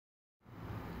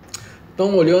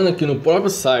Então, olhando aqui no próprio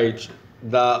site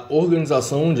da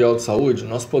Organização Mundial de Saúde,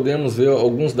 nós podemos ver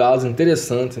alguns dados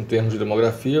interessantes em termos de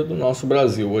demografia do nosso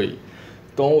Brasil aí.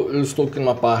 Então, eu estou aqui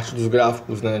numa parte dos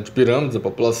gráficos, né, de pirâmides da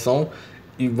população,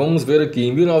 e vamos ver aqui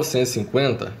em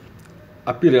 1950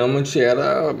 a pirâmide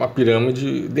era uma pirâmide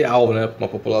ideal, né, para uma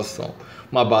população.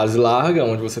 Uma base larga,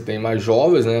 onde você tem mais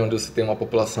jovens, né, onde você tem uma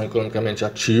população economicamente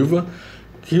ativa,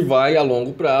 que vai a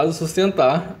longo prazo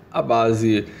sustentar a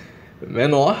base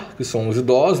menor, que são os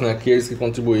idosos, né, aqueles que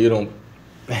contribuíram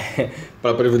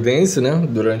para a Previdência, né,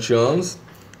 durante anos,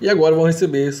 e agora vão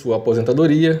receber sua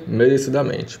aposentadoria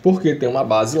merecidamente, porque tem uma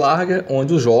base larga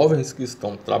onde os jovens que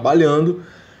estão trabalhando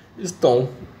estão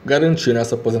garantindo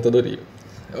essa aposentadoria.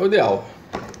 É o ideal.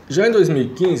 Já em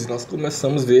 2015 nós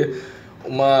começamos a ver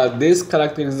uma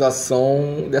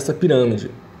descaracterização dessa pirâmide.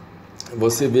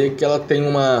 Você vê que ela tem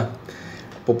uma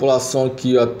população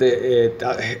que até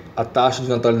a taxa de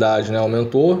natalidade, né,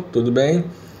 aumentou, tudo bem,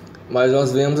 mas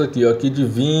nós vemos aqui de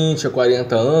 20 a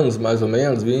 40 anos, mais ou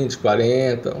menos, 20,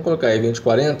 40, vamos colocar aí 20,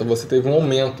 40, você teve um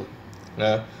aumento,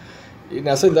 né? E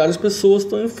nessa idade as pessoas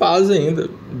estão em fase ainda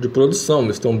de produção,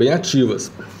 estão bem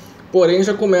ativas. Porém,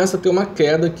 já começa a ter uma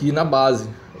queda aqui na base,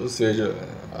 ou seja,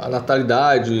 a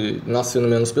natalidade, nascendo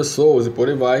menos pessoas e por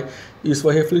aí vai, isso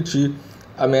vai refletir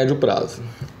a médio prazo.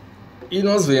 E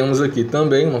nós vemos aqui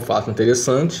também um fato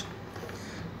interessante,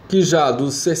 que já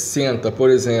dos 60, por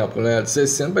exemplo, né, de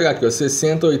 60, pegar aqui,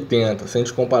 60 a 80, se a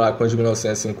gente comparar com os de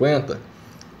 1950,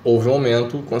 houve um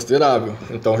aumento considerável.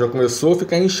 Então já começou a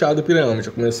ficar inchado a pirâmide,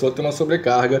 já começou a ter uma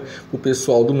sobrecarga para o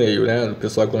pessoal do meio, né, do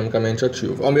pessoal economicamente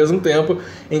ativo. Ao mesmo tempo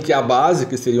em que a base,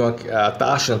 que seria a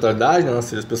taxa de natalidade, né, ou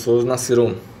seja, as pessoas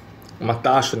nasceram uma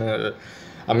taxa, né,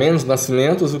 a menos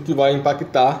nascimentos, o que vai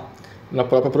impactar na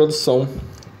própria produção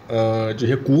de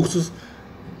recursos.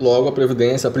 Logo a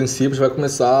Previdência, a princípio, vai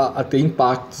começar a ter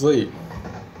impactos aí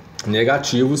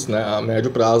negativos, né, a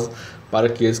médio prazo para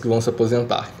aqueles que vão se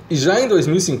aposentar. E já em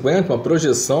 2050, uma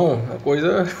projeção, a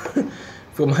coisa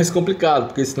foi mais complicada,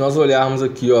 porque se nós olharmos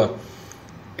aqui,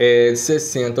 de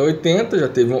 60 a 80, já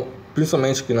teve,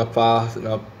 principalmente aqui na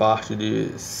parte de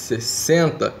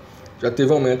 60, já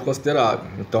teve um aumento considerável.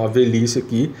 Então a velhice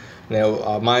aqui, né,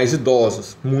 há mais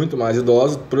idosos, muito mais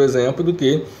idosos, por exemplo, do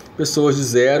que pessoas de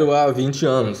 0 a 20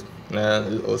 anos, né?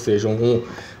 Ou seja,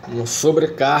 uma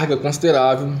sobrecarga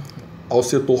considerável ao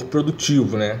setor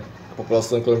produtivo, né? A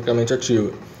população economicamente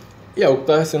ativa. E é o que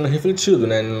está sendo refletido,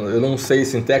 né? Eu não sei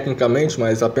se tecnicamente,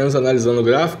 mas apenas analisando o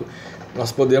gráfico,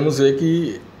 nós podemos ver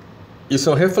que isso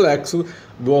é um reflexo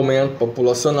do aumento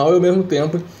populacional e ao mesmo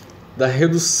tempo da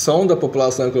redução da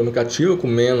população econômica ativa, com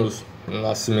menos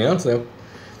nascimentos, né?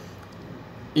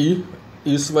 E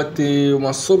isso vai ter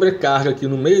uma sobrecarga aqui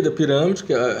no meio da pirâmide,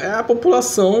 que é a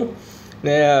população,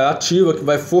 né, ativa, que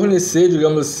vai fornecer,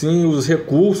 digamos assim, os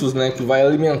recursos, né, que vai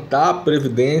alimentar a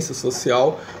Previdência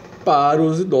Social para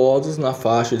os idosos na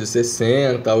faixa de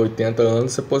 60 a 80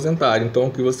 anos se aposentarem. Então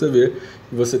o que você vê,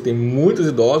 que você tem muitos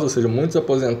idosos, ou seja, muitos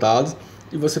aposentados,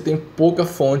 e você tem pouca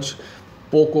fonte,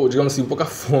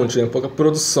 né, pouca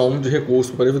produção de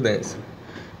recursos para a Previdência.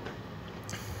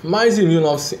 Mas em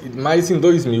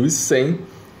 2100,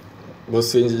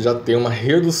 você já tem uma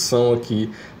redução aqui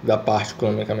da parte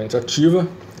economicamente ativa,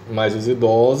 mas os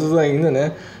idosos ainda,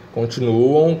 né,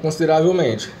 continuam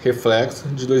consideravelmente, reflexo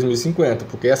de 2050,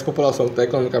 porque essa população que está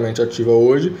economicamente ativa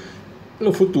hoje,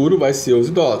 no futuro vai ser os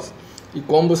idosos. E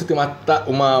como você tem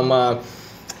uma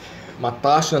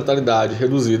taxa de natalidade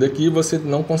reduzida aqui, você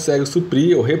não consegue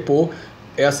suprir ou repor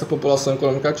essa população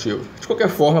econômica ativa. De qualquer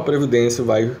forma, a Previdência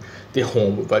vai ter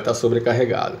rombo, vai estar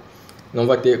sobrecarregada. Não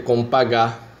vai ter como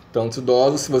pagar tantos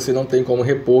idosos se você não tem como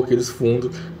repor aqueles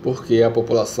fundos, porque a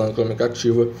população econômica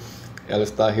ativa ela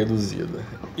está reduzida.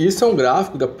 Isso é um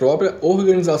gráfico da própria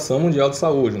Organização Mundial de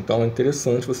Saúde, então é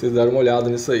interessante vocês darem uma olhada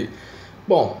nisso aí.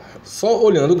 Bom, só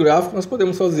olhando o gráfico nós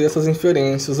podemos fazer essas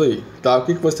inferências aí, tá? O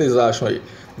que vocês acham aí?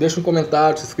 Deixa um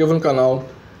comentário, se inscreva no canal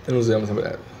e nos vemos em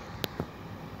breve.